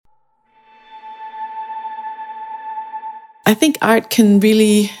I think art can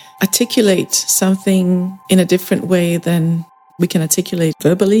really articulate something in a different way than we can articulate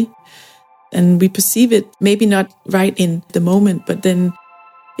verbally. And we perceive it maybe not right in the moment, but then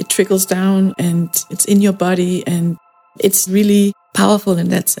it trickles down and it's in your body, and it's really powerful in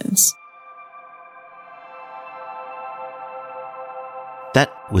that sense.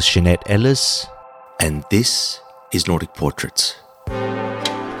 That was Jeanette Ellis, and this is Nordic Portraits.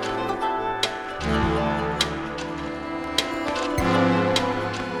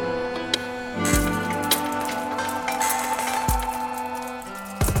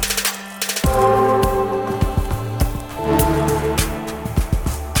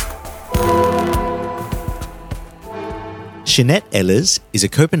 Jeanette Ellis is a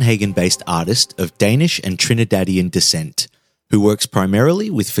Copenhagen-based artist of Danish and Trinidadian descent who works primarily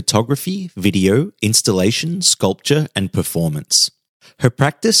with photography, video, installation, sculpture, and performance. Her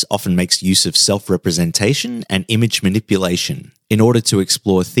practice often makes use of self-representation and image manipulation in order to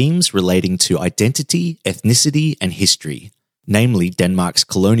explore themes relating to identity, ethnicity, and history, namely Denmark's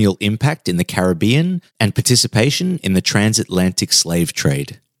colonial impact in the Caribbean and participation in the transatlantic slave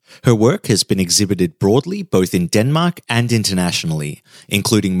trade. Her work has been exhibited broadly both in Denmark and internationally,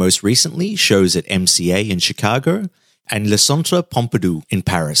 including most recently shows at MCA in Chicago and Le Centre Pompidou in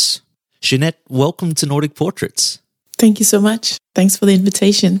Paris. Jeanette, welcome to Nordic Portraits. Thank you so much. Thanks for the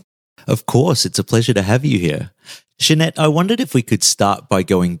invitation. Of course, it's a pleasure to have you here. Jeanette, I wondered if we could start by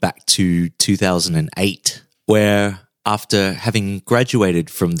going back to 2008, where after having graduated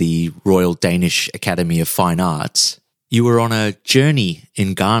from the Royal Danish Academy of Fine Arts, you were on a journey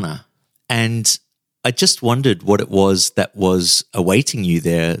in Ghana, and I just wondered what it was that was awaiting you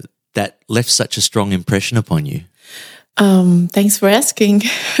there that left such a strong impression upon you. Thanks for asking.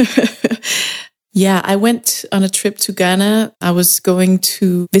 Yeah, I went on a trip to Ghana. I was going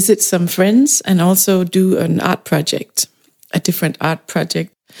to visit some friends and also do an art project, a different art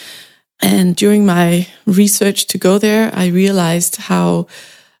project. And during my research to go there, I realized how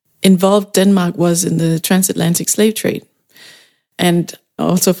involved Denmark was in the transatlantic slave trade. And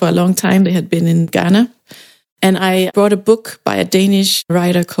also for a long time, they had been in Ghana. And I brought a book by a Danish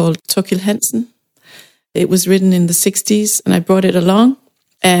writer called Thorkild Hansen. It was written in the 60s, and I brought it along.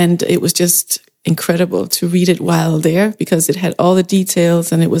 And it was just incredible to read it while there because it had all the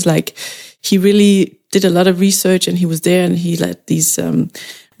details. And it was like he really did a lot of research, and he was there, and he let these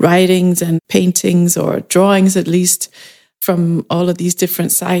writings and paintings, or drawings at least, from all of these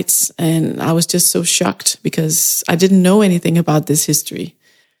different sites. And I was just so shocked because I didn't know anything about this history.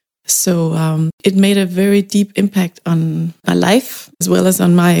 So it made a very deep impact on my life as well as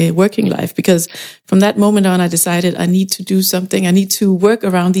on my working life, because from that moment on, I decided I need to do something. I need to work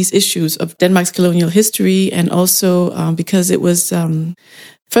around these issues of Denmark's colonial history. And also because it was,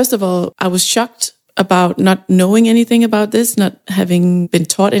 first of all, I was shocked about not knowing anything about this, not having been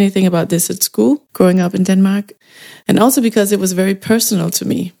taught anything about this at school growing up in Denmark. And also because it was very personal to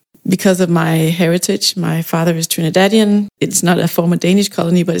me. Because of my heritage, my father is Trinidadian. It's not a former Danish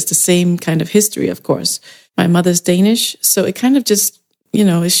colony, but it's the same kind of history, of course. My mother's Danish. So it kind of just,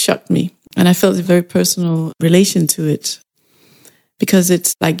 it shocked me. And I felt a very personal relation to it. Because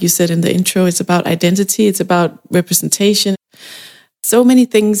it's, like you said in the intro, it's about identity. It's about representation. So many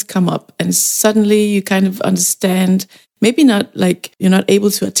things come up, and suddenly you kind of understand, maybe not like you're not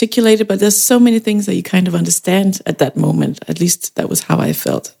able to articulate it, but there's so many things that you kind of understand at that moment. At least that was how I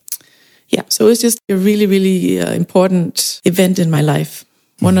felt. Yeah, so it was just a really, really important event in my life.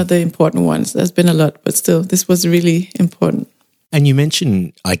 One of the important ones. There's been a lot, but still, this was really important. And you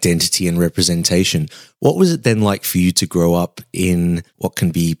mentioned identity and representation. What was it then like for you to grow up in what can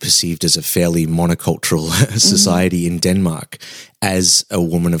be perceived as a fairly monocultural society in Denmark as a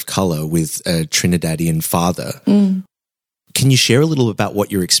woman of color with a Trinidadian father? Can you share a little about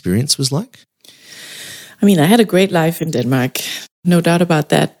what your experience was like? I mean, I had a great life in Denmark, no doubt about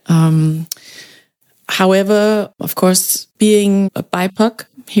that. However, of course, being a BIPOC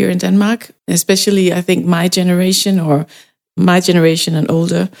here in Denmark, especially I think my generation and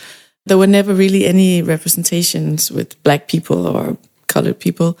older, there were never really any representations with Black people or colored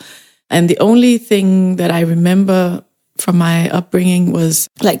people. And the only thing that I remember from my upbringing was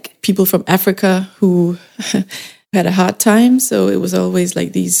like people from Africa who had a hard time. So it was always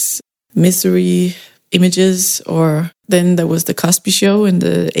like these misery images. Or then there was the Cosby Show in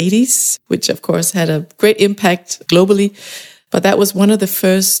the 80s, which of course had a great impact globally. But that was one of the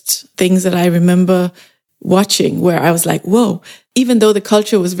first things that I remember watching where I was like, whoa, even though the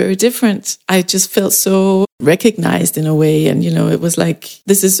culture was very different, I just felt so recognized in a way. And, it was like,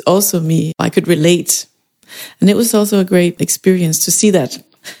 this is also me. I could relate. And it was also a great experience to see that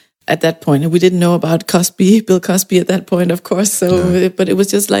at that point. And we didn't know about Bill Cosby at that point, of course. So, but it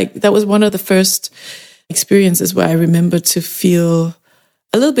was just like, that was one of the first experiences where I remember to feel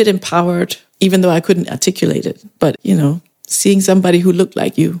a little bit empowered, even though I couldn't articulate it. But, seeing somebody who looked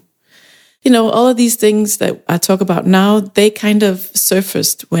like you. All of these things that I talk about now, they kind of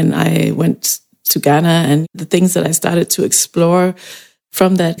surfaced when I went to Ghana, and the things that I started to explore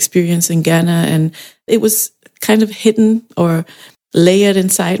from that experience in Ghana. And it was kind of hidden or layered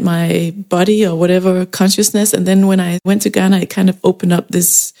inside my body or whatever consciousness. And then when I went to Ghana, it kind of opened up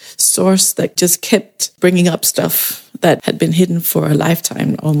this source that just kept bringing up stuff that had been hidden for a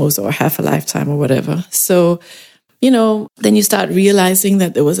lifetime almost, or half a lifetime or whatever. So, then you start realizing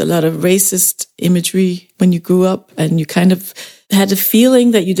that there was a lot of racist imagery when you grew up, and you kind of had a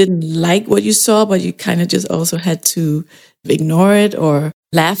feeling that you didn't like what you saw, but you kind of just also had to ignore it or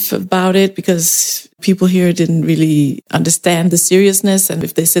laugh about it because people here didn't really understand the seriousness. And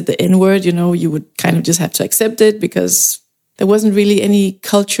if they said the N-word, you would kind of just have to accept it because there wasn't really any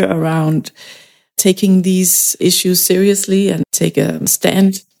culture around taking these issues seriously and take a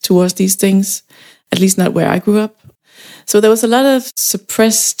stand towards these things, at least not where I grew up. So there was a lot of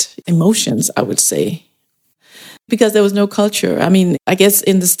suppressed emotions, I would say, because there was no culture. I mean, I guess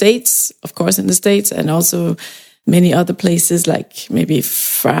in the States, of course, and also many other places like maybe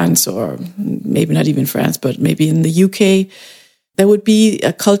France, or maybe not even France, but maybe in the UK, there would be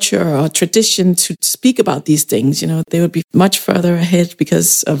a culture or tradition to speak about these things. They would be much further ahead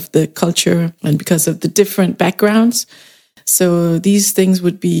because of the culture and because of the different backgrounds. So these things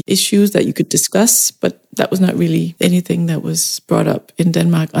would be issues that you could discuss, but that was not really anything that was brought up in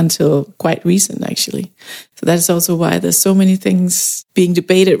Denmark until quite recent, actually. So that is also why there's so many things being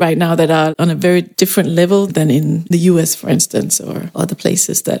debated right now that are on a very different level than in the US, for instance, or other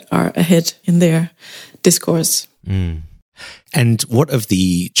places that are ahead in their discourse. Mm. And what of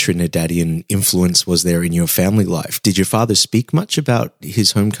the Trinidadian influence was there in your family life? Did your father speak much about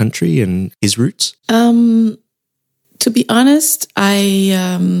his home country and his roots? To be honest,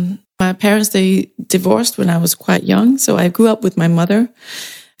 my parents, they divorced when I was quite young. So I grew up with my mother,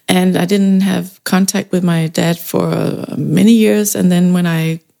 and I didn't have contact with my dad for many years. And then when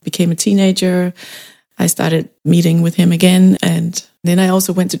I became a teenager, I started meeting with him again. And then I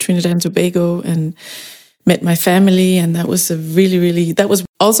also went to Trinidad and Tobago and met my family. And that was that was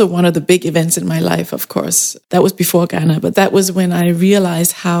also one of the big events in my life, of course. That was before Ghana, but that was when I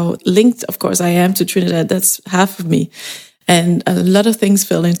realized how linked, of course, I am to Trinidad. That's half of me. And a lot of things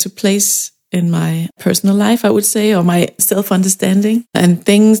fell into place in my personal life, I would say, or my self-understanding. And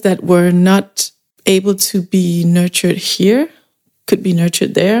things that were not able to be nurtured here could be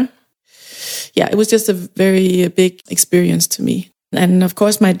nurtured there. Yeah, it was just a very big experience to me. And of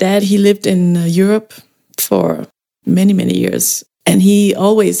course, my dad, he lived in Europe for many, many years. And he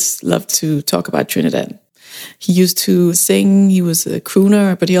always loved to talk about Trinidad. He used to sing, he was a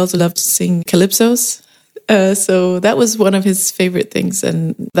crooner, but he also loved to sing calypsos. So that was one of his favorite things.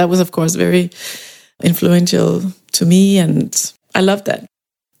 And that was, of course, very influential to me. And I loved that.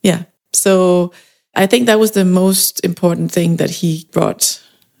 Yeah. So I think that was the most important thing that he brought.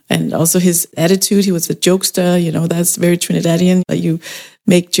 And also his attitude, he was a jokester, that's very Trinidadian. You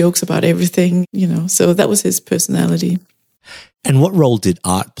make jokes about everything, so that was his personality. And what role did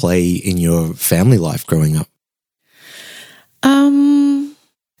art play in your family life growing up?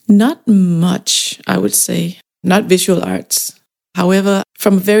 Not much, I would say. Not visual arts. However,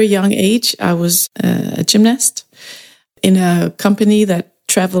 from a very young age, I was a gymnast in a company that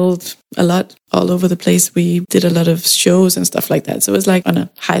traveled a lot all over the place. We did a lot of shows and stuff like that. So it was like on a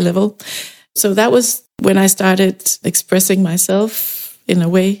high level. So that was when I started expressing myself in a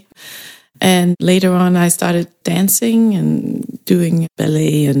way. And later on, I started dancing and doing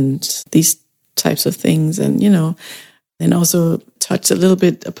ballet and these types of things. And, and also touched a little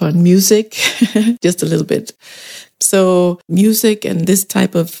bit upon music, just a little bit. So music and this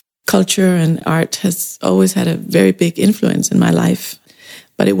type of culture and art has always had a very big influence in my life.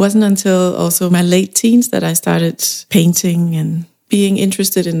 But it wasn't until also my late teens that I started painting and being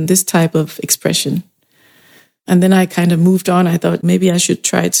interested in this type of expression. And then I kind of moved on. I thought maybe I should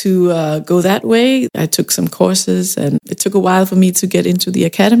try to go that way. I took some courses, and it took a while for me to get into the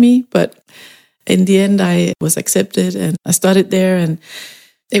academy. But in the end, I was accepted, and I started there. And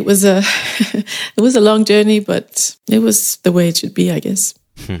it was a it was a long journey, but it was the way it should be, I guess.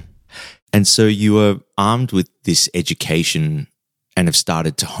 And so you were armed with this education and have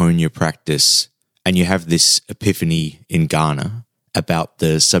started to hone your practice, and you have this epiphany in Ghana about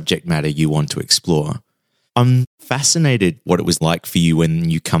the subject matter you want to explore. I'm fascinated what it was like for you when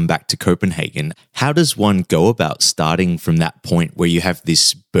you come back to Copenhagen. How does one go about starting from that point where you have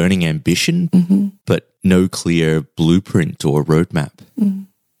this burning ambition, but no clear blueprint or roadmap?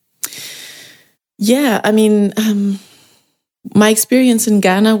 Yeah, I mean, my experience in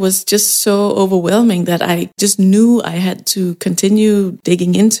Ghana was just so overwhelming that I just knew I had to continue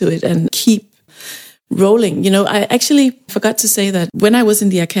digging into it and keep rolling. You know, I actually forgot to say that when I was in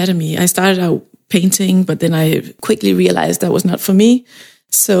the academy, I started out painting, but then I quickly realized that was not for me.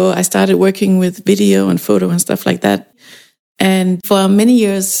 So I started working with video and photo and stuff like that. And for many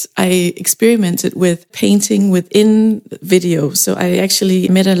years, I experimented with painting within video. So I actually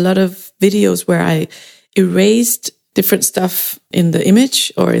made a lot of videos where I erased different stuff in the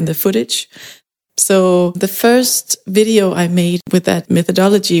image or in the footage. So the first video I made with that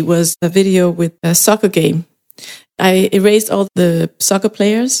methodology was a video with a soccer game. I erased all the soccer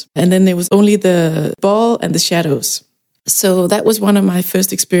players, and then there was only the ball and the shadows. So that was one of my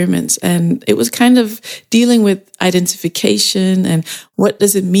first experiments. And it was kind of dealing with identification and what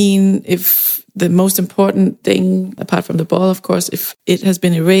does it mean if the most important thing, apart from the ball, of course, if it has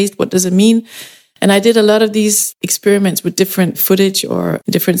been erased, what does it mean? And I did a lot of these experiments with different footage or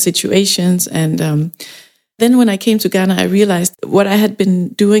different situations. And then when I came to Ghana, I realized what I had been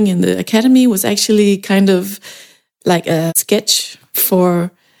doing in the academy was actually kind of like a sketch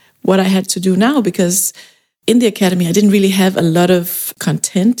for what I had to do now, because in the academy, I didn't really have a lot of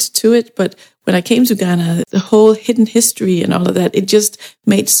content to it. But when I came to Ghana, the whole hidden history and all of that, it just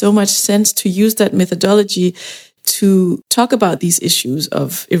made so much sense to use that methodology to talk about these issues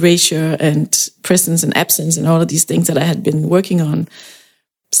of erasure and presence and absence and all of these things that I had been working on.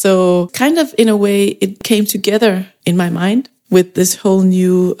 So kind of in a way, it came together in my mind with this whole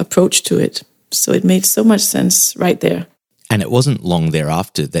new approach to it. So it made so much sense right there. And it wasn't long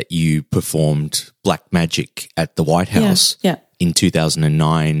thereafter that you performed Black Magic at the White House in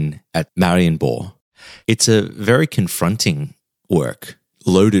 2009 at Marienborg. It's a very confronting work,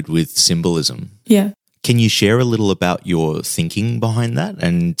 loaded with symbolism. Yeah. Can you share a little about your thinking behind that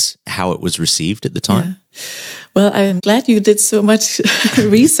and how it was received at the time? Yeah. Well, I'm glad you did so much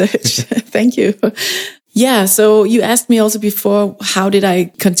research. Thank you. Yeah, so you asked me also before, how did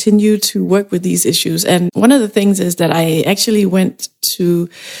I continue to work with these issues? And one of the things is that I actually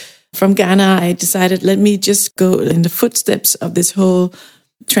from Ghana, I decided, let me just go in the footsteps of this whole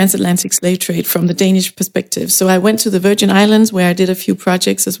transatlantic slave trade from the Danish perspective. So I went to the Virgin Islands where I did a few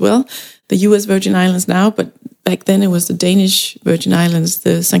projects as well, the US Virgin Islands now, but back then it was the Danish Virgin Islands,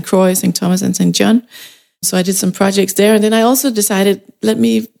 the St. Croix, St. Thomas and St. John. So I did some projects there. And then I also decided, let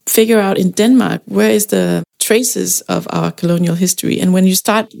me figure out in Denmark, where is the traces of our colonial history? And when you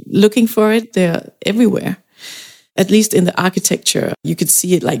start looking for it, they're everywhere. At least in the architecture, you could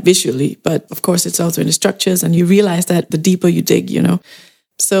see it like visually. But of course, it's also in the structures. And you realize that the deeper you dig, you know.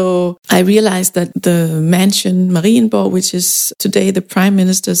 So I realized that the mansion Marienborg, which is today the Prime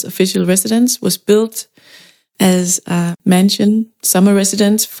Minister's official residence, was built as a mansion, summer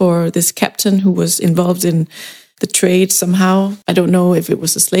residence for this captain who was involved in the trade somehow. I don't know if it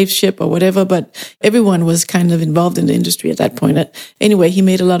was a slave ship or whatever, but everyone was kind of involved in the industry at that point. Anyway, he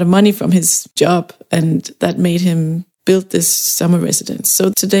made a lot of money from his job, and that made him build this summer residence.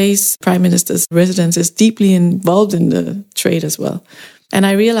 So today's Prime Minister's residence is deeply involved in the trade as well. And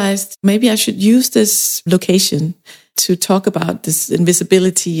I realized maybe I should use this location to talk about this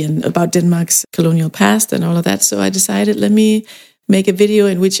invisibility and about Denmark's colonial past and all of that. So I decided, let me make a video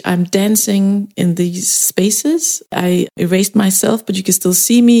in which I'm dancing in these spaces. I erased myself, but you can still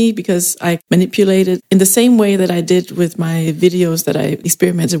see me because I manipulated in the same way that I did with my videos that I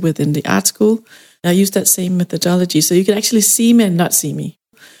experimented with in the art school. I used that same methodology. So you can actually see me and not see me.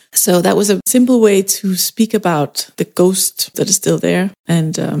 So that was a simple way to speak about the ghost that is still there.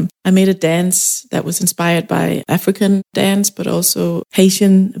 And I made a dance that was inspired by African dance, but also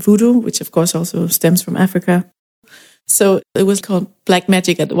Haitian voodoo, which of course also stems from Africa. So it was called Black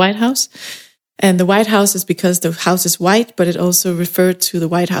Magic at the White House. And the White House is because the house is white, but it also referred to the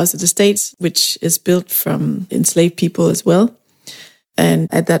White House of the States, which is built from enslaved people as well. And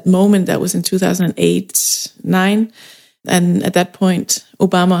at that moment, that was in 2008-9. And at that point,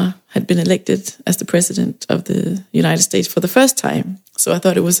 Obama had been elected as the president of the United States for the first time. So I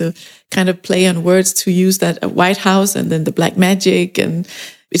thought it was a kind of play on words to use that White House and then the Black Magic. And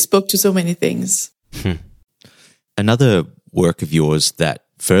it spoke to so many things. Another work of yours that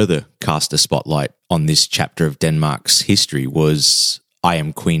further cast a spotlight on this chapter of Denmark's history was I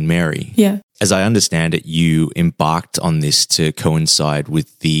Am Queen Mary. Yeah. As I understand it, you embarked on this to coincide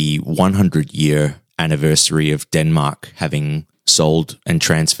with the 100-year anniversary of Denmark having sold and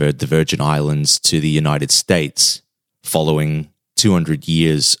transferred the Virgin Islands to the United States following 200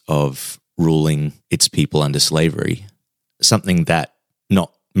 years of ruling its people under slavery, something that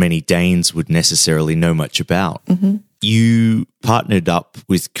not many Danes would necessarily know much about. Mm-hmm. You partnered up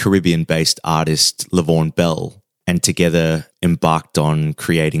with Caribbean-based artist Levaughn Bell and together embarked on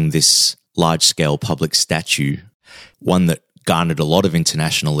creating this large-scale public statue, one that garnered a lot of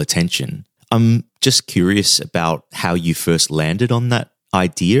international attention. I'm just curious about how you first landed on that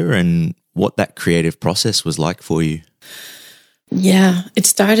idea and what that creative process was like for you. Yeah, it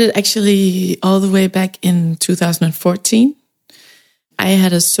started actually all the way back in 2014. I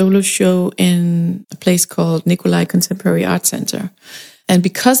had a solo show in a place called Nikolai Contemporary Art Center. And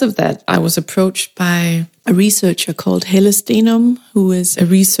because of that, I was approached by a researcher called Helle Stenum, who is a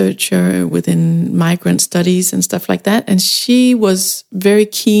researcher within migrant studies and stuff like that. And she was very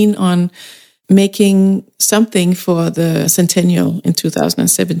keen on making something for the centennial in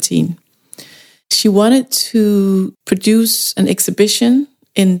 2017. She wanted to produce an exhibition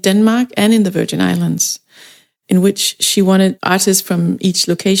in Denmark and in the Virgin Islands, in which she wanted artists from each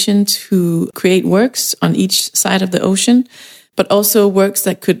location to create works on each side of the ocean, but also works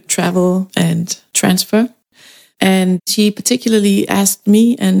that could travel and transfer. And she particularly asked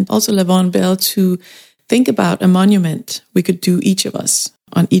me and also Levaughn Bell to think about a monument we could do, each of us,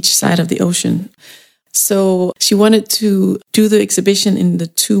 on each side of the ocean. So she wanted to do the exhibition in the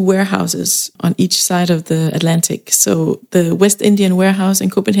two warehouses on each side of the Atlantic. So the West Indian warehouse in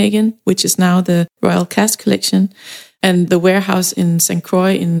Copenhagen, which is now the Royal Cast Collection, and the warehouse in St.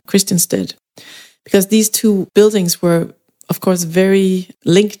 Croix in Christiansted. Because these two buildings were, of course, very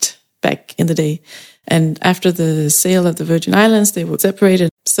linked back in the day. And after the sale of the Virgin Islands, they were separated.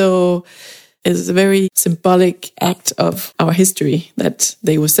 So it's a very symbolic act of our history that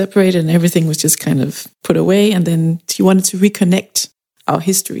they were separated and everything was just kind of put away. And then he wanted to reconnect our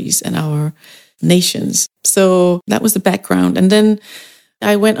histories and our nations. So that was the background. And then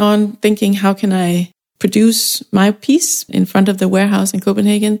I went on thinking, how can I produce my piece in front of the warehouse in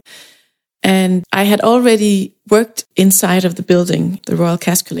Copenhagen? And I had already worked inside of the building, the Royal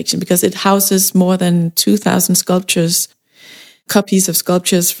Cast Collection, because it houses more than 2,000 sculptures, copies of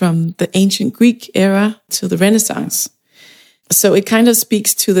sculptures from the ancient Greek era to the Renaissance. So it kind of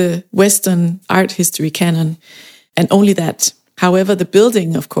speaks to the Western art history canon, and only that. However, the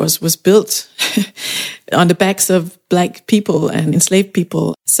building, of course, was built on the backs of Black people and enslaved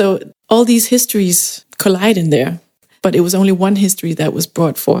people. So all these histories collide in there, but it was only one history that was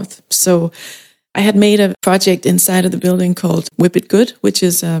brought forth. So I had made a project inside of the building called Whip It Good, which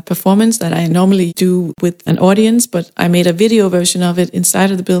is a performance that I normally do with an audience, but I made a video version of it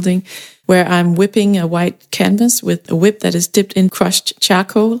inside of the building where I'm whipping a white canvas with a whip that is dipped in crushed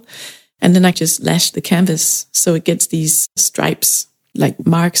charcoal. And then I just lash the canvas so it gets these stripes, like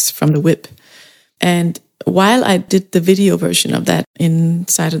marks from the whip. And while I did the video version of that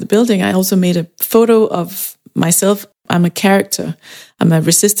inside of the building, I also made a photo of myself. I'm a character. I'm a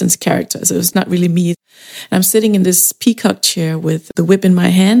resistance character. So it's not really me. And I'm sitting in this peacock chair with the whip in my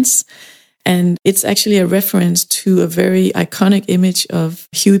hands. And it's actually a reference to a very iconic image of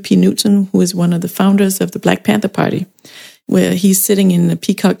Huey P. Newton, who is one of the founders of the Black Panther Party, where he's sitting in a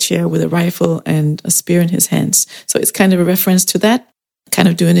peacock chair with a rifle and a spear in his hands. So it's kind of a reference to that, kind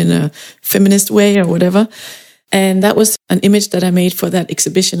of doing it in a feminist way or whatever. And that was an image that I made for that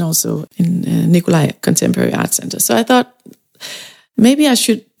exhibition also in Nikolai Contemporary Art Center. So I thought maybe I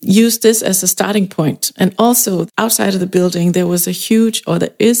should use this as a starting point. And also outside of the building, there is a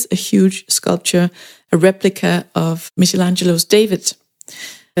huge sculpture, a replica of Michelangelo's David.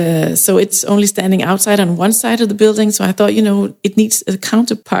 So it's only standing outside on one side of the building. So I thought, it needs a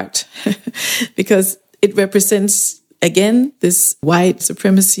counterpart because it represents, again, this white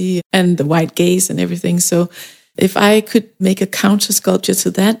supremacy and the white gaze and everything. So if I could make a counter sculpture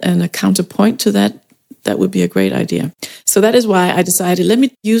to that and a counterpoint to that, that would be a great idea. So that is why I decided, let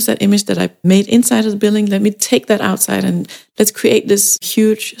me use that image that I made inside of the building. Let me take that outside and let's create this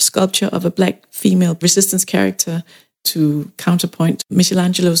huge sculpture of a Black female resistance character to counterpoint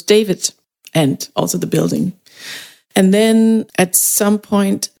Michelangelo's David and also the building. And then at some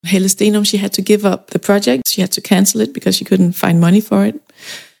point, Helle Stenum, she had to give up the project. She had to cancel it because she couldn't find money for it.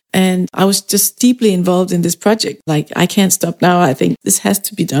 And I was just deeply involved in this project. Like, I can't stop now. I think this has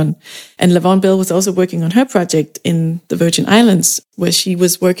to be done. And Levaughn Bell was also working on her project in the Virgin Islands, where she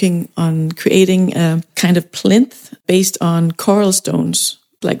was working on creating a kind of plinth based on coral stones,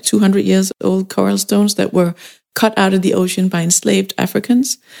 like 200 years old coral stones that were cut out of the ocean by enslaved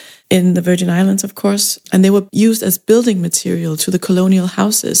Africans. in the Virgin Islands, of course, and they were used as building material to the colonial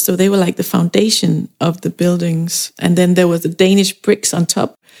houses. So they were like the foundation of the buildings. And then there was the Danish bricks on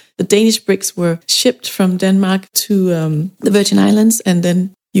top. The Danish bricks were shipped from Denmark to the Virgin Islands and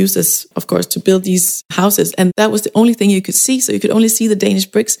then used as, of course, to build these houses. And that was the only thing you could see. So you could only see the Danish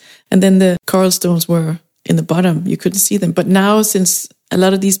bricks, and then the coral stones were in the bottom. You couldn't see them. But now, since a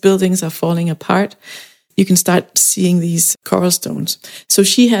lot of these buildings are falling apart, you can start seeing these coral stones. So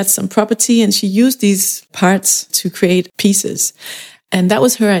she had some property and she used these parts to create pieces. And that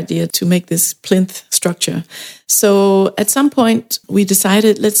was her idea, to make this plinth structure. So at some point we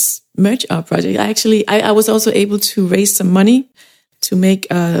decided, let's merge our project. I was also able to raise some money to make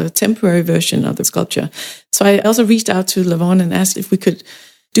a temporary version of the sculpture. So I also reached out to Lavon and asked if we could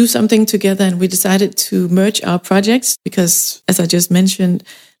do something together, and we decided to merge our projects because, as I just mentioned,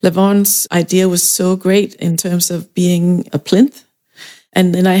 Lavon's idea was so great in terms of being a plinth.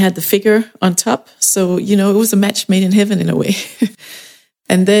 And then I had the figure on top. So, it was a match made in heaven in a way.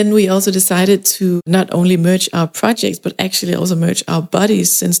 And then we also decided to not only merge our projects, but actually also merge our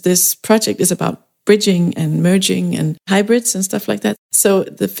bodies, since this project is about bridging and merging and hybrids and stuff like that. So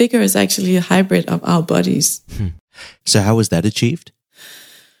the figure is actually a hybrid of our bodies. So how was that achieved?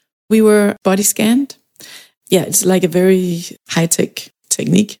 We were body scanned. Yeah, it's like a very high-tech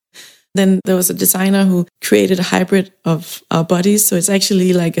technique. Then there was a designer who created a hybrid of our bodies. So it's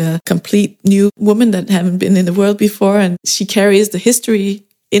actually like a complete new woman that haven't been in the world before. And she carries the history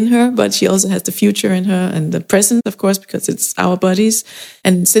in her, but she also has the future in her and the present, of course, because it's our bodies.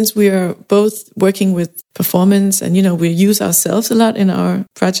 And since we are both working with performance and, we use ourselves a lot in our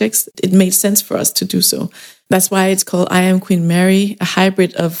projects, it made sense for us to do so. That's why it's called I Am Queen Mary, a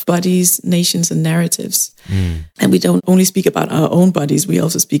hybrid of bodies, nations, and narratives. And we don't only speak about our own bodies, we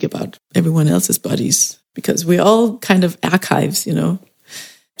also speak about everyone else's bodies, because we're all kind of archives,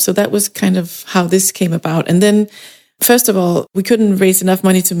 So that was kind of how this came about. And then, first of all, we couldn't raise enough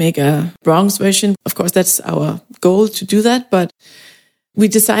money to make a bronze version. Of course, that's our goal to do that. But we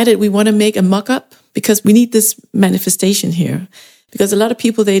decided we want to make a mock-up because we need this manifestation here. Because a lot of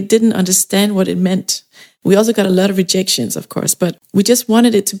people, they didn't understand what it meant. We also got a lot of rejections, of course, but we just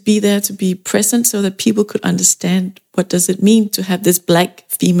wanted it to be there, to be present, so that people could understand what does it mean to have this black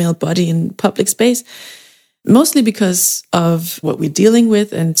female body in public space. Mostly because of what we're dealing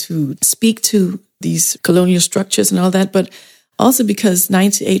with and to speak to these colonial structures and all that, but also because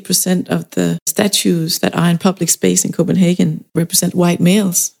 98% of the statues that are in public space in Copenhagen represent white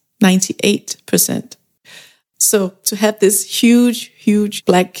males. 98%. So to have this huge, huge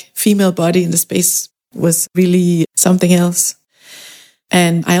black female body in the space was really something else.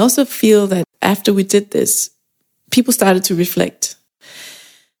 And I also feel that after we did this, people started to reflect.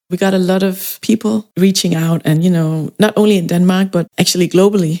 We got a lot of people reaching out and, not only in Denmark, but actually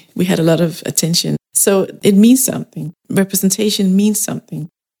globally, we had a lot of attention. So it means something. Representation means something.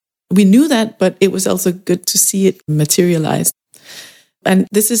 We knew that, but it was also good to see it materialize. And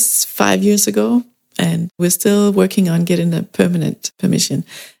this is 5 years ago, and we're still working on getting a permanent permission.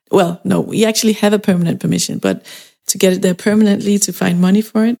 Well, no, we actually have a permanent permission, but to get it there permanently, to find money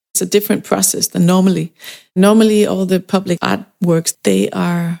for it, it's a different process than normally. Normally, all the public artworks, they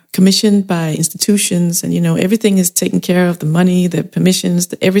are commissioned by institutions and, everything is taken care of, the money, the permissions,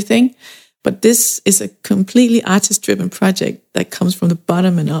 everything. But this is a completely artist-driven project that comes from the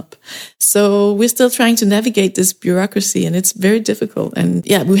bottom and up. So we're still trying to navigate this bureaucracy, and it's very difficult. And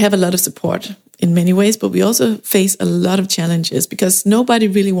yeah, we have a lot of support in many ways, but we also face a lot of challenges because nobody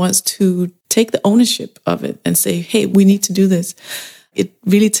really wants to take the ownership of it and say, hey, we need to do this. It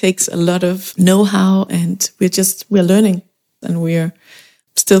really takes a lot of know-how, and we're learning, and we're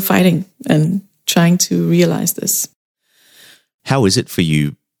still fighting and trying to realize this. How is it for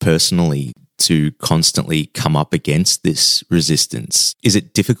you personally to constantly come up against this resistance? Is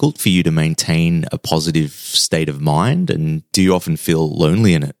it difficult for you to maintain a positive state of mind, and do you often feel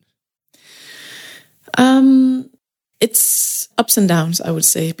lonely in it? It's ups and downs, I would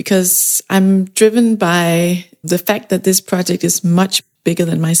say, because I'm driven by the fact that this project is much bigger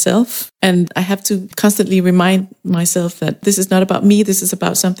than myself. And I have to constantly remind myself that this is not about me, this is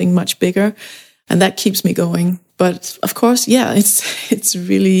about something much bigger. And that keeps me going. But of course, yeah, it's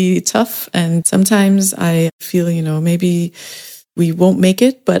really tough. And sometimes I feel, maybe we won't make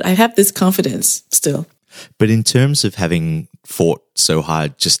it, but I have this confidence still. But in terms of having fought so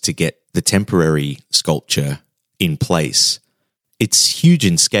hard just to get the temporary sculpture in place, it's huge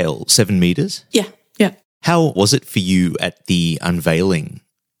in scale, 7 meters? Yeah. How was it for you at the unveiling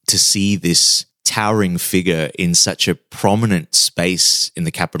to see this towering figure in such a prominent space in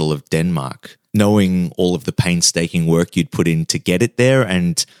the capital of Denmark, knowing all of the painstaking work you'd put in to get it there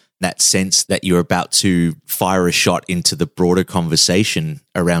and that sense that you're about to fire a shot into the broader conversation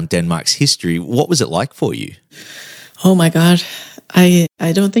around Denmark's history. What was it like for you? Oh my God. I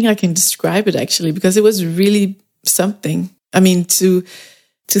don't think I can describe it actually, because it was really something. I mean, to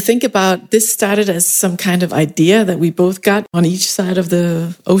think about this started as some kind of idea that we both got on each side of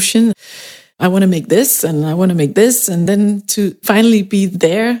the ocean. I want to make this and I want to make this. And then to finally be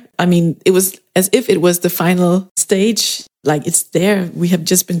there. I mean, it was as if it was the final stage. Like it's there. We have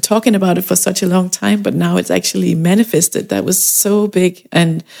just been talking about it for such a long time, but now it's actually manifested. That was so big.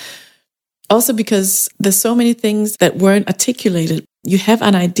 And also because there's so many things that weren't articulated. You have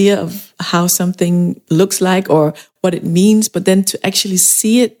an idea of how something looks like or what it means, but then to actually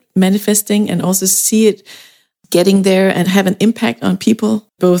see it manifesting and also see it getting there and have an impact on people,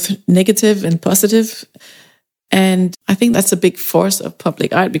 both negative and positive. And I think that's a big force of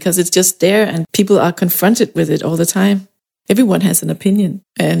public art because it's just there and people are confronted with it all the time. Everyone has an opinion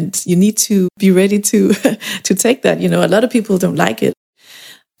and you need to be ready to take that. You know, a lot of people don't like it.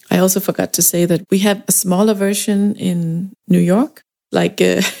 I also forgot to say that we have a smaller version in New York, like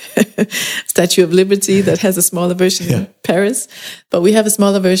a Statue of Liberty that has a smaller version in Paris. But we have a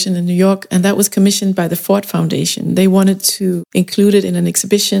smaller version in New York, and that was commissioned by the Ford Foundation. They wanted to include it in an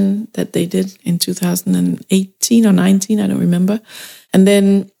exhibition that they did in 2018 or 19, I don't remember. And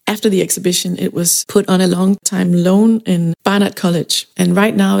then after the exhibition, it was put on a long-time loan in Barnard College. And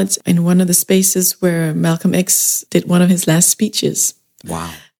right now it's in one of the spaces where Malcolm X did one of his last speeches.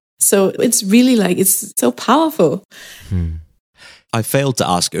 Wow. So it's really like, it's so powerful. I failed to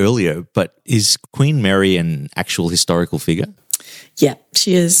ask earlier, but is Queen Mary an actual historical figure? Yeah,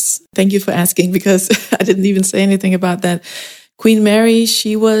 she is. Thank you for asking because I didn't even say anything about that. Queen Mary,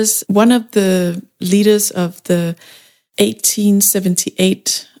 she was one of the leaders of the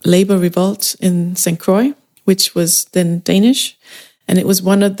 1878 labor revolt in St. Croix, which was then Danish. And it was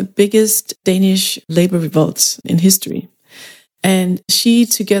one of the biggest Danish labor revolts in history. And she,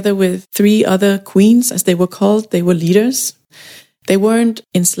 together with 3 other queens, as they were called, they were leaders. They weren't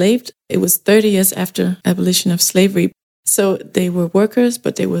enslaved. It was 30 years after abolition of slavery. So they were workers,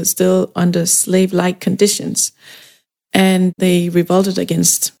 but they were still under slave-like conditions. And they revolted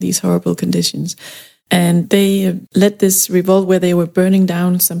against these horrible conditions. And they led this revolt where they were burning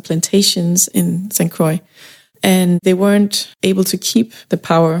down some plantations in St. Croix. And they weren't able to keep the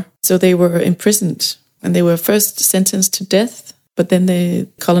power. So they were imprisoned. And they were first sentenced to death, but then the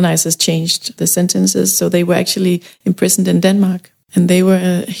colonizers changed the sentences. So they were actually imprisoned in Denmark. And they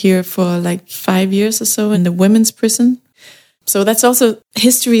were here for like 5 years or so in the women's prison. So that's also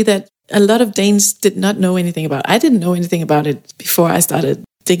history that a lot of Danes did not know anything about. I didn't know anything about it before I started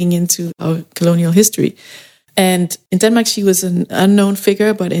digging into our colonial history. And in Denmark, she was an unknown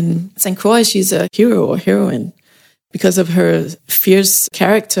figure, but in St. Croix, she's a hero or heroine because of her fierce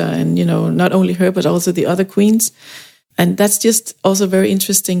character and, you know, not only her, but also the other queens. And that's just also very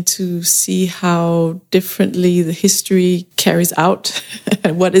interesting to see how differently the history carries out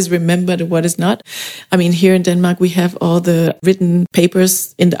and what is remembered and what is not. I mean, here in Denmark, we have all the written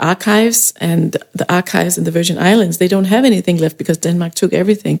papers in the archives, and the archives in the Virgin Islands, they don't have anything left because Denmark took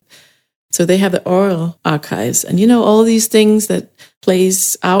everything. So they have the oral archives. And, you know, all these things that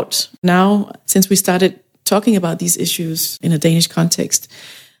plays out now since we started talking about these issues in a Danish context,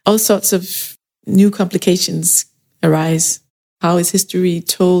 all sorts of new complications arise. How is history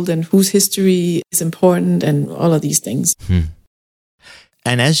told and whose history is important and all of these things.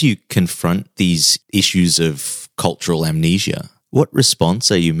 And as you confront these issues of cultural amnesia, what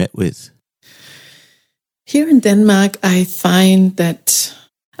response are you met with? Here in Denmark, I find that,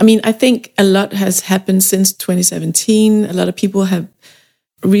 I think a lot has happened since 2017. A lot of people have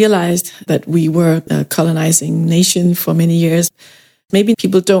realized that we were a colonizing nation for many years. Maybe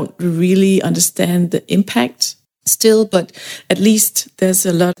people don't really understand the impact still, but at least there's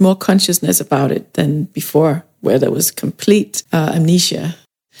a lot more consciousness about it than before, where there was complete amnesia,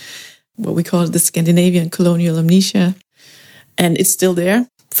 what we call the Scandinavian colonial amnesia. And it's still there,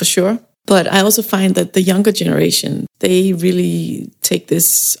 for sure. But I also find that the younger generation, they really take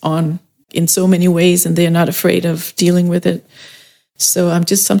this on in so many ways, and they're not afraid of dealing with it. So I'm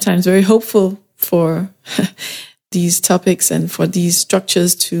just sometimes very hopeful for these topics and for these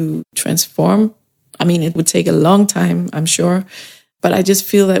structures to transform. It would take a long time, I'm sure. But I just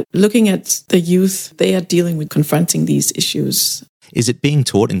feel that looking at the youth, they are dealing with confronting these issues. Is it being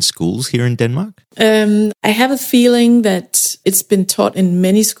taught in schools here in Denmark? I have a feeling that it's been taught in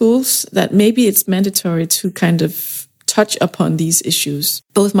many schools, that maybe it's mandatory to kind of touch upon these issues.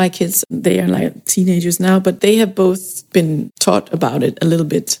 Both my kids, they are like teenagers now, but they have both been taught about it a little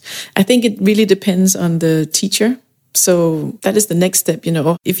bit. I think it really depends on the teacher. So that is the next step,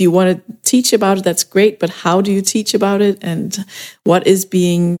 If you want to teach about it, that's great, but how do you teach about it, and what is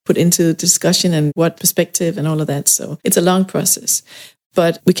being put into discussion and what perspective and all of that? So it's a long process,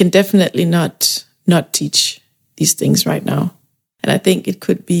 but we can definitely not teach these things right now. And I think it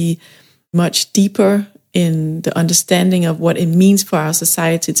could be much deeper in the understanding of what it means for our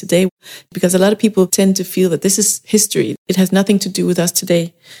society today, because a lot of people tend to feel that this is history. It has nothing to do with us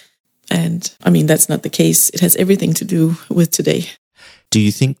today. And I mean, that's not the case. It has everything to do with today. Do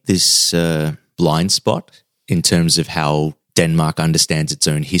you think this blind spot in terms of how Denmark understands its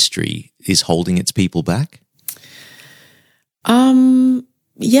own history is holding its people back?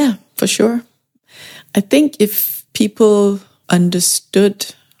 Yeah, for sure. I think if people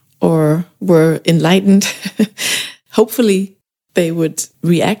understood or were enlightened, hopefully they would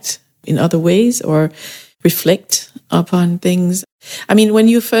react in other ways or reflect upon things. I mean, when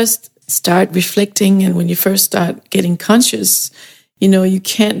you first start reflecting and when you first start getting conscious, you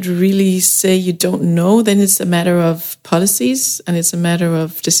can't really say you don't know. Then it's a matter of policies and it's a matter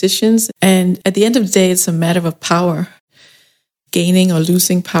of decisions. And at the end of the day, it's a matter of power. Gaining or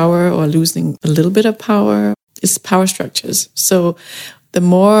losing power or losing a little bit of power is power structures. So the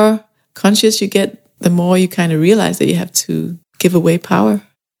more conscious you get, the more you kind of realize that you have to give away power.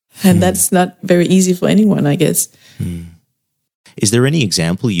 And that's not very easy for anyone, I guess. Is there any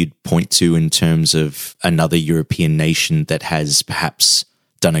example you'd point to in terms of another European nation that has perhaps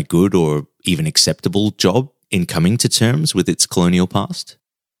done a good or even acceptable job in coming to terms with its colonial past?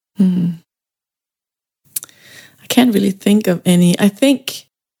 I can't really think of any.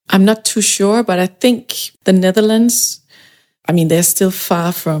 I'm not too sure, but I think the Netherlands, I mean, they're still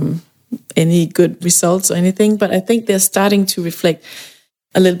far from any good results or anything, but I think they're starting to reflect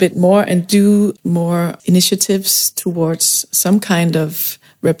a little bit more and do more initiatives towards some kind of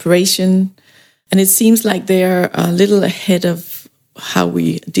reparation. And it seems like they're a little ahead of how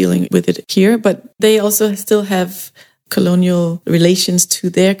we're dealing with it here, but they also still have colonial relations to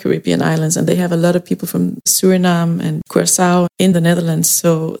their Caribbean islands, and they have a lot of people from Suriname and Curaçao in the Netherlands.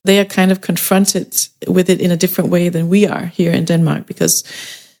 So they are kind of confronted with it in a different way than we are here in Denmark, because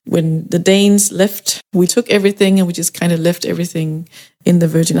when the Danes left, we took everything and we just kind of left everything in the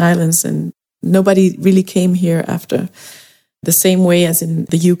Virgin Islands, and nobody really came here after. The same way as in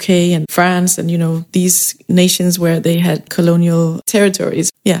the UK and France and, these nations where they had colonial territories.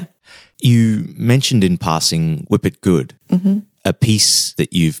 Yeah. You mentioned in passing Whip It Good, a piece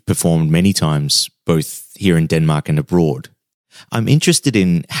that you've performed many times, both here in Denmark and abroad. I'm interested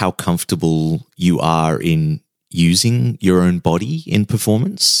in how comfortable you are in using your own body in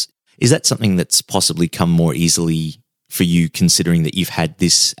performance. Is that something that's possibly come more easily for you, considering that you've had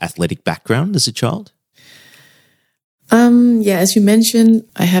this athletic background as a child? Yeah, as you mentioned,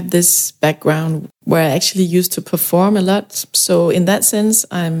 I have this background where I actually used to perform a lot. So in that sense,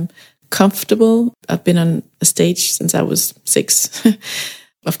 I'm comfortable. I've been on a stage since I was 6,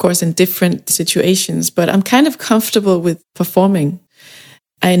 of course, in different situations, but I'm kind of comfortable with performing.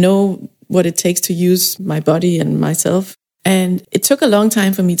 I know what it takes to use my body and myself. And it took a long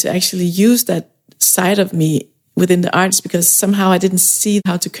time for me to actually use that side of me within the arts, because somehow I didn't see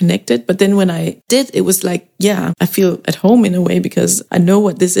how to connect it. But then when I did, it was like, yeah, I feel at home in a way because I know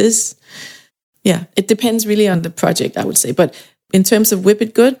what this is. Yeah, it depends really on the project, I would say. But in terms of Whip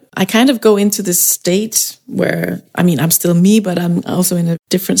It Good, I kind of go into this state where, I mean, I'm still me, but I'm also in a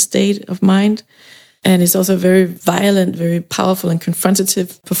different state of mind. And it's also a very violent, very powerful and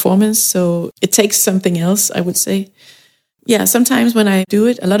confrontative performance. So it takes something else, I would say. Yeah, sometimes when I do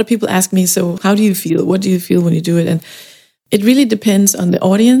it, a lot of people ask me, so how do you feel? What do you feel when you do it? And it really depends on the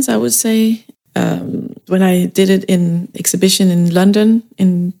audience, I would say. When I did it in exhibition in London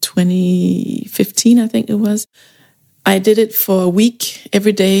in 2015, I think it was, I did it for a week,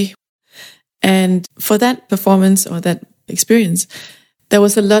 every day. And for that performance or that experience, there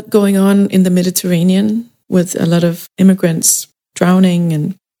was a lot going on in the Mediterranean with a lot of immigrants drowning.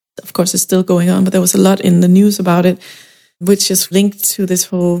 And of course, it's still going on, but there was a lot in the news about it, which is linked to this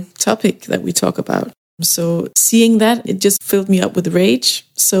whole topic that we talk about. So seeing that, it just filled me up with rage.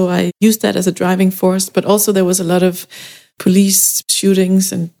 So I used that as a driving force. But also there was a lot of police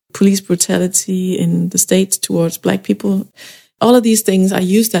shootings and police brutality in the States towards Black people. All of these things, I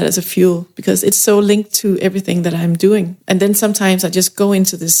use that as a fuel because it's so linked to everything that I'm doing. And then sometimes I just go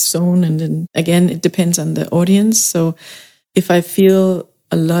into this zone, and then again, it depends on the audience. So if I feel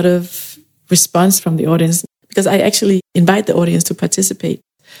a lot of response from the audience, because I actually invite the audience to participate.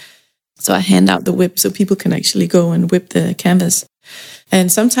 So I hand out the whip so people can actually go and whip the canvas.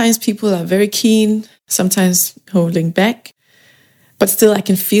 And sometimes people are very keen, sometimes holding back. But still I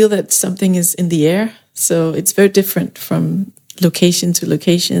can feel that something is in the air. So it's very different from location to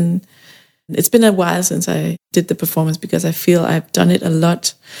location. It's been a while since I did the performance because I feel I've done it a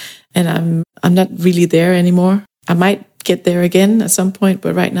lot and I'm not really there anymore. I might get there again at some point,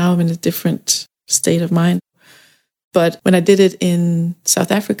 but right now I'm in a different state of mind. But when I did it in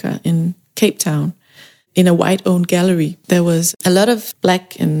South Africa, in Cape Town, in a white-owned gallery, there was a lot of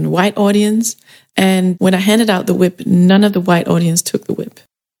black and white audience. And when I handed out the whip, none of the white audience took the whip.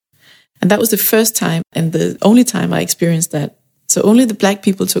 And that was the first time and the only time I experienced that. So only the black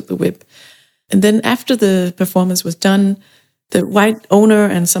people took the whip. And then after the performance was done, the white owner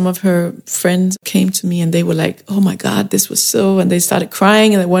and some of her friends came to me and they were like, oh my God, this was so, and they started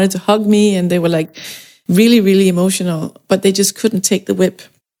crying and they wanted to hug me and they were like really, really emotional, but they just couldn't take the whip.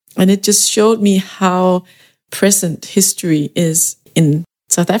 And it just showed me how present history is in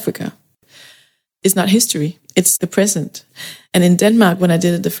South Africa. It's not history, it's the present. And in Denmark, when I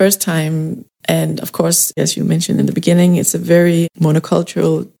did it the first time, and of course, as you mentioned in the beginning, it's a very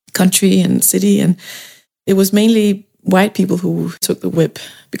monocultural country and city. And it was mainly white people who took the whip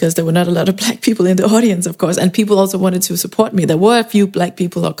because there were not a lot of black people in the audience, of course. And people also wanted to support me. There were a few black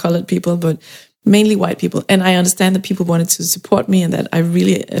people or colored people, but mainly white people. And I understand that people wanted to support me and that I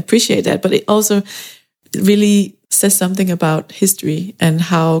really appreciate that. But it also really says something about history and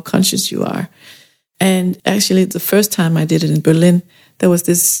how conscious you are. And actually, the first time I did it in Berlin, there was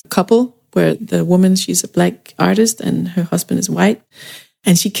this couple where the woman, she's a black artist and her husband is white.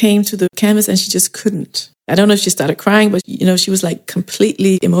 And she came to the canvas and she just couldn't. I don't know if she started crying, but she was like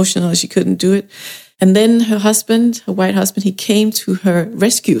completely emotional. She couldn't do it. And then her husband, her white husband, he came to her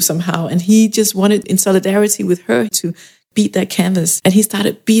rescue somehow. And he just wanted, in solidarity with her, to beat that canvas. And he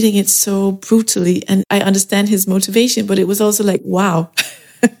started beating it so brutally. And I understand his motivation, but it was also like, wow.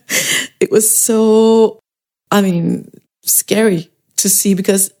 It was so, scary to see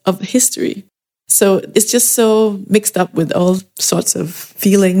because of history. So it's just so mixed up with all sorts of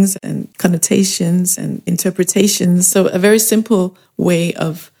feelings and connotations and interpretations. So a very simple way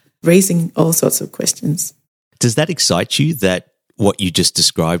of raising all sorts of questions. Does that excite you that what you just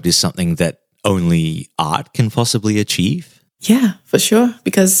described is something that only art can possibly achieve? Yeah, for sure.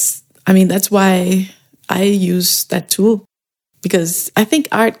 Because, that's why I use that tool. Because I think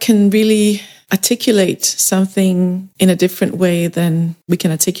art can really articulate something in a different way than we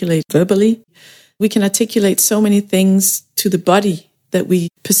can articulate verbally. We can articulate so many things to the body that we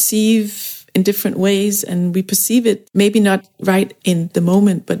perceive in different ways, and we perceive it maybe not right in the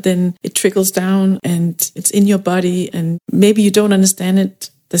moment, but then it trickles down and it's in your body, and maybe you don't understand it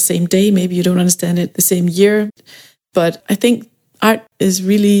the same day, maybe you don't understand it the same year, but I think art is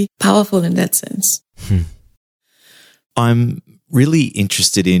really powerful in that sense. I'm really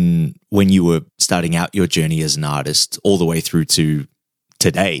interested in when you were starting out your journey as an artist all the way through to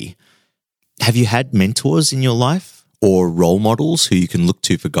today. Have you had mentors in your life or role models who you can look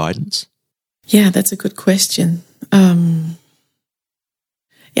to for guidance? Yeah, that's a good question.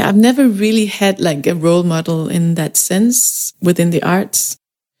 I've never really had like a role model in that sense within the arts.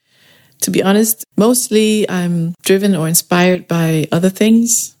 To be honest, mostly I'm driven or inspired by other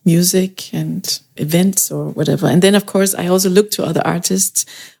things, music and events or whatever. And then, of course, I also look to other artists.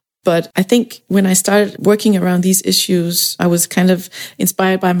 But I think when I started working around these issues, I was kind of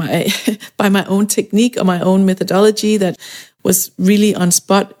inspired by my by my own technique or my own methodology that was really on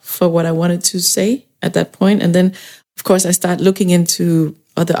spot for what I wanted to say at that point. And then, of course, I started looking into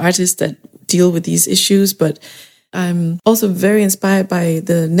other artists that deal with these issues. But I'm also very inspired by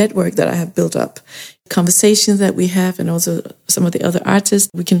the network that I have built up, conversations that we have, and also some of the other artists.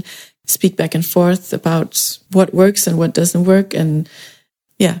 We can speak back and forth about what works and what doesn't work. And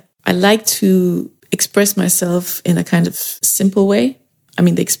I like to express myself in a kind of simple way.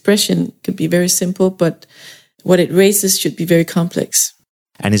 The expression could be very simple, but what it raises should be very complex.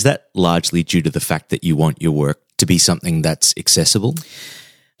 And is that largely due to the fact that you want your work to be something that's accessible?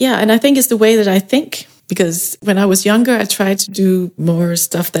 Yeah, and I think it's the way that I think. Because when I was younger, I tried to do more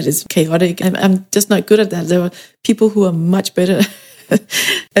stuff that is chaotic. I'm just not good at that. There are people who are much better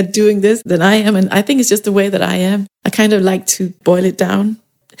at doing this than I am. And I think it's just the way that I am. I kind of like to boil it down.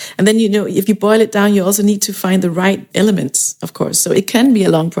 And then, if you boil it down, you also need to find the right elements, of course. So it can be a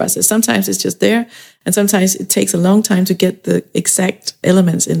long process. Sometimes it's just there. And sometimes it takes a long time to get the exact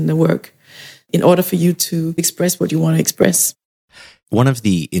elements in the work in order for you to express what you want to express. One of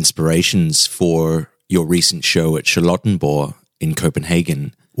the inspirations for your recent show at Charlottenborg in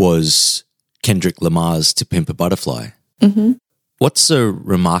Copenhagen was Kendrick Lamar's To Pimp a Butterfly. Mm-hmm. What's so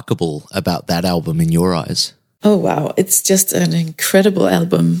remarkable about that album in your eyes? Oh, wow. It's just an incredible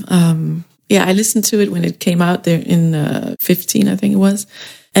album. Yeah, I listened to it when it came out there in 15, I think it was.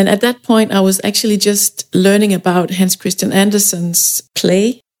 And at that point, I was actually just learning about Hans Christian Andersen's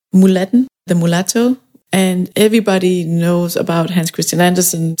play, Mulatten, the mulatto. And everybody knows about Hans Christian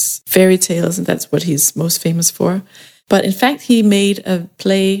Andersen's fairy tales, and that's what he's most famous for. But in fact, he made a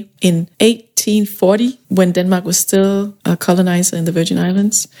play in 1840 when Denmark was still a colonizer in the Virgin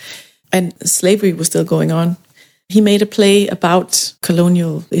Islands and slavery was still going on. He made a play about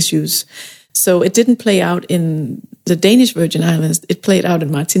colonial issues. So it didn't play out in the Danish Virgin Islands. It played out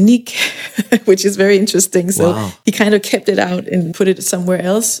in Martinique, which is very interesting. So wow. He kind of kept it out and put it somewhere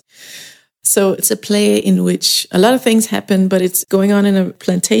else. So it's a play in which a lot of things happen, but it's going on in a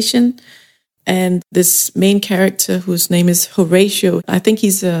plantation. And this main character, whose name is Horatio, I think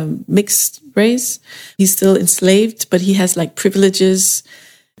he's a mixed race. He's still enslaved, but he has like privileges.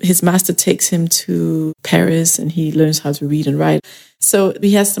 His master takes him to Paris and he learns how to read and write. So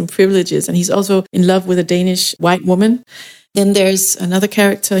he has some privileges, and he's also in love with a Danish white woman. Then there's another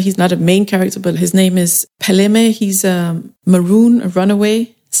character. He's not a main character, but his name is Paleme. He's a maroon, a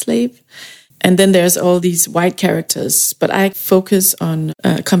runaway slave. And then there's all these white characters. But I focus on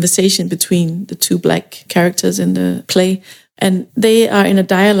a conversation between the two black characters in the play. And they are in a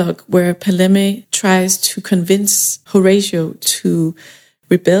dialogue where Paleme tries to convince Horatio to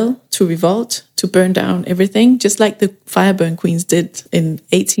rebel, to revolt, to burn down everything, just like the Fireburn Queens did in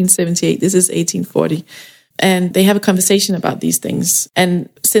 1878. This is 1840. And they have a conversation about these things. And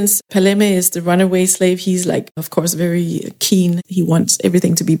since Paleme is the runaway slave, he's like, of course, very keen. He wants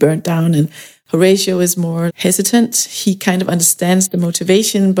everything to be burnt down. And Horatio is more hesitant. He kind of understands the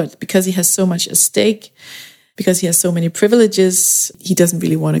motivation, but because he has so much at stake, because he has so many privileges, he doesn't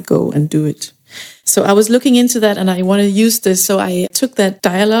really want to go and do it. So I was looking into that and I wanted to use this. So I took that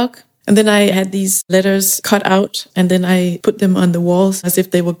dialogue and then I had these letters cut out and then I put them on the walls as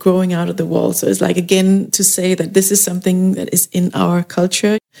if they were growing out of the wall. So it's like, again, to say that this is something that is in our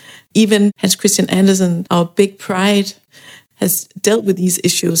culture. Even Hans Christian Andersen, our big pride, has dealt with these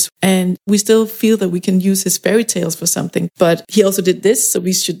issues. And we still feel that we can use his fairy tales for something. But he also did this. So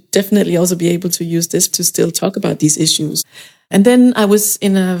we should definitely also be able to use this to still talk about these issues. And then I was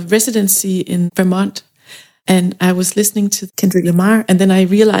in a residency in Vermont and I was listening to Kendrick Lamar. And then I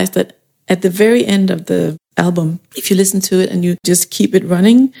realized that at the very end of the album, if you listen to it and you just keep it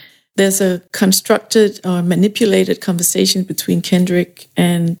running, there's a constructed or manipulated conversation between Kendrick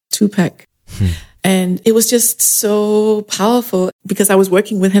and Tupac. And it was just so powerful because I was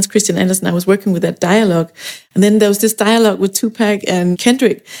working with Hans Christian Andersen. I was working with that dialogue. And then there was this dialogue with Tupac and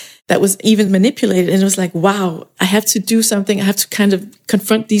Kendrick that was even manipulated. And it was like, wow, I have to do something. I have to kind of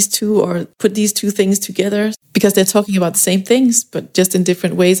confront these two or put these two things together because they're talking about the same things, but just in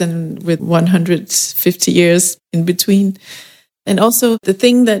different ways and with 150 years in between. And also the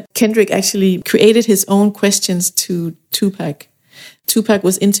thing that Kendrick actually created his own questions to Tupac. Tupac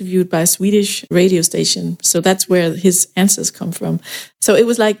was interviewed by a Swedish radio station. So that's where his answers come from. So it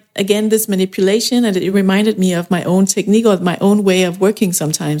was like, again, this manipulation, and it reminded me of my own technique or my own way of working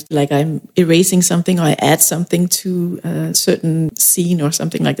sometimes. Like I'm erasing something or I add something to a certain scene or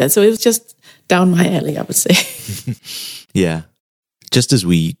something like that. So it was just down my alley, I would say. Yeah. Just as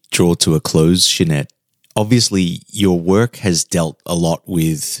we draw to a close, Jeanette, obviously your work has dealt a lot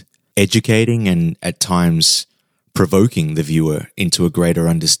with educating and at times provoking the viewer into a greater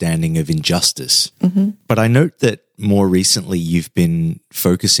understanding of injustice. Mm-hmm. But I note that more recently you've been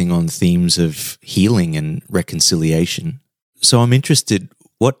focusing on themes of healing and reconciliation. So I'm interested,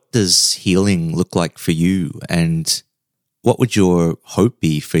 what does healing look like for you? And what would your hope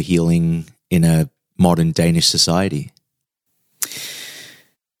be for healing in a modern Danish society?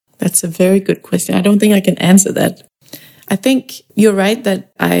 That's a very good question. I don't think I can answer that. I think you're right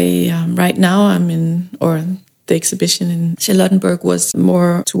that right now I'm in, or the exhibition in Charlottenburg was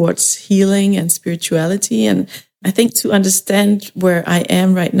more towards healing and spirituality. And I think to understand where I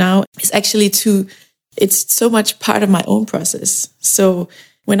am right now is actually it's so much part of my own process. So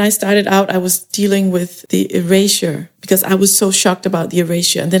when I started out, I was dealing with the erasure because I was so shocked about the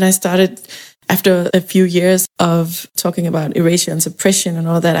erasure. And then I started, after a few years of talking about erasure and suppression and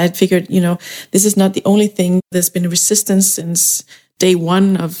all that, I figured, this is not the only thing. There's been resistance since day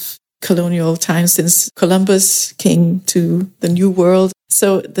one of colonial times, since Columbus came to the New World.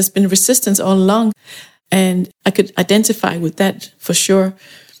 So there's been resistance all along. And I could identify with that for sure.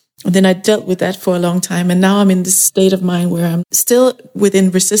 And then I dealt with that for a long time. And now I'm in this state of mind where I'm still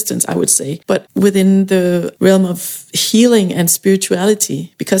within resistance, I would say, but within the realm of healing and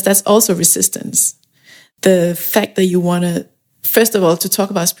spirituality, because that's also resistance. The fact that you want to, first of all, to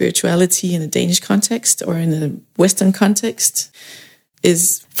talk about spirituality in a Danish context or in a Western context,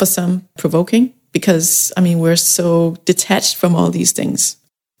 is for some provoking because, I mean, we're so detached from all these things.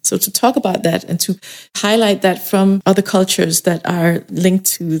 So to talk about that and to highlight that from other cultures that are linked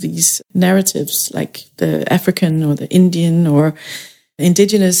to these narratives, like the African or the Indian or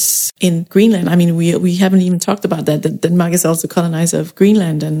indigenous in Greenland. I mean, we haven't even talked about that Denmark is also colonizer of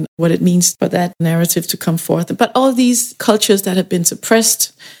Greenland and what it means for that narrative to come forth. But all these cultures that have been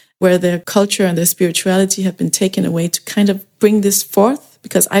suppressed, where their culture and their spirituality have been taken away, to kind of bring this forth.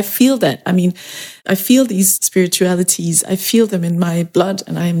 Because I feel that. I mean, I feel these spiritualities. I feel them in my blood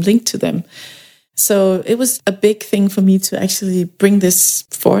and I am linked to them. So it was a big thing for me to actually bring this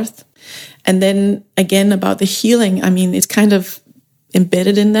forth. And then again, about the healing, I mean, it's kind of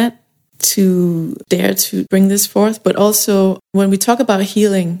embedded in that to dare to bring this forth. But also when we talk about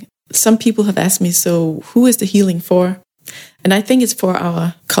healing, some people have asked me, so who is the healing for? And I think it's for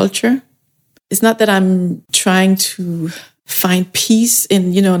our culture. It's not that I'm trying to find peace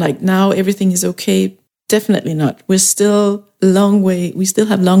in, like now everything is okay. Definitely not. We're still a long way. We still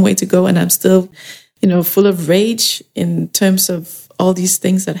have a long way to go. And I'm still, full of rage in terms of all these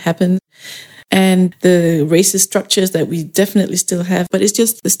things that happen and the racist structures that we definitely still have. But it's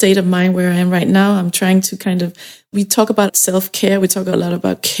just the state of mind where I am right now. I'm trying to we talk about self-care. We talk a lot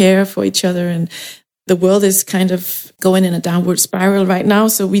about care for each other, and the world is kind of going in a downward spiral right now.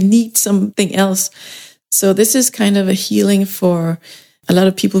 So we need something else. So this is kind of a healing for a lot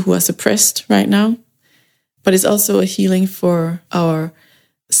of people who are suppressed right now, but it's also a healing for our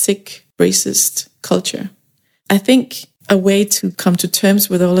sick, racist culture. I think a way to come to terms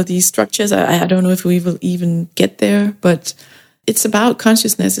with all of these structures, I don't know if we will even get there, but it's about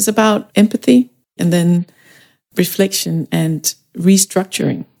consciousness. It's about empathy and then reflection and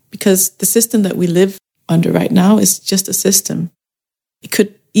restructuring, because the system that we live under right now is just a system. It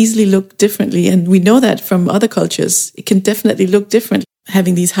could easily look differently. And we know that from other cultures. It can definitely look different.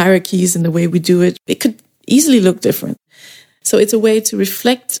 Having these hierarchies and the way we do it, it could easily look different. So it's a way to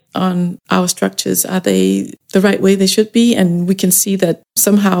reflect on our structures. Are they the right way they should be? And we can see that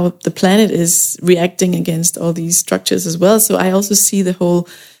somehow the planet is reacting against all these structures as well. So I also see the whole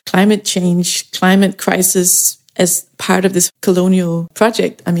climate change, climate crisis as part of this colonial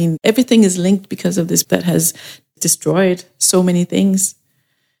project. I mean, everything is linked because of this that has destroyed so many things.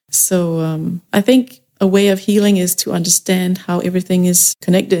 So I think a way of healing is to understand how everything is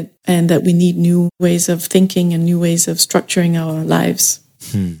connected and that we need new ways of thinking and new ways of structuring our lives.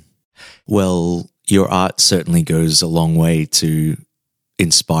 Well, your art certainly goes a long way to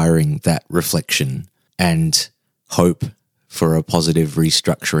inspiring that reflection and hope for a positive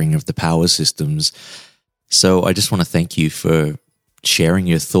restructuring of the power systems. So I just want to thank you for sharing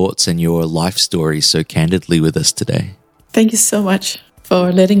your thoughts and your life story so candidly with us today. Thank you so much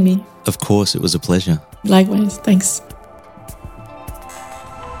for letting me. Of course, it was a pleasure. Likewise, thanks.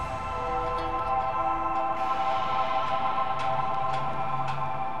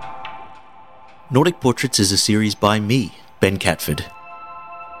 Nordic Portraits is a series by me, Ben Catford.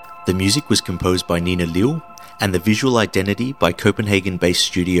 The music was composed by Nina Liu and the visual identity by Copenhagen-based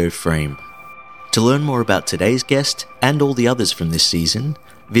studio Frame. To learn more about today's guest and all the others from this season,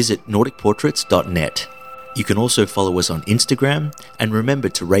 visit nordicportraits.net. You can also follow us on Instagram, and remember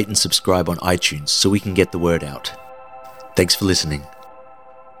to rate and subscribe on iTunes so we can get the word out. Thanks for listening.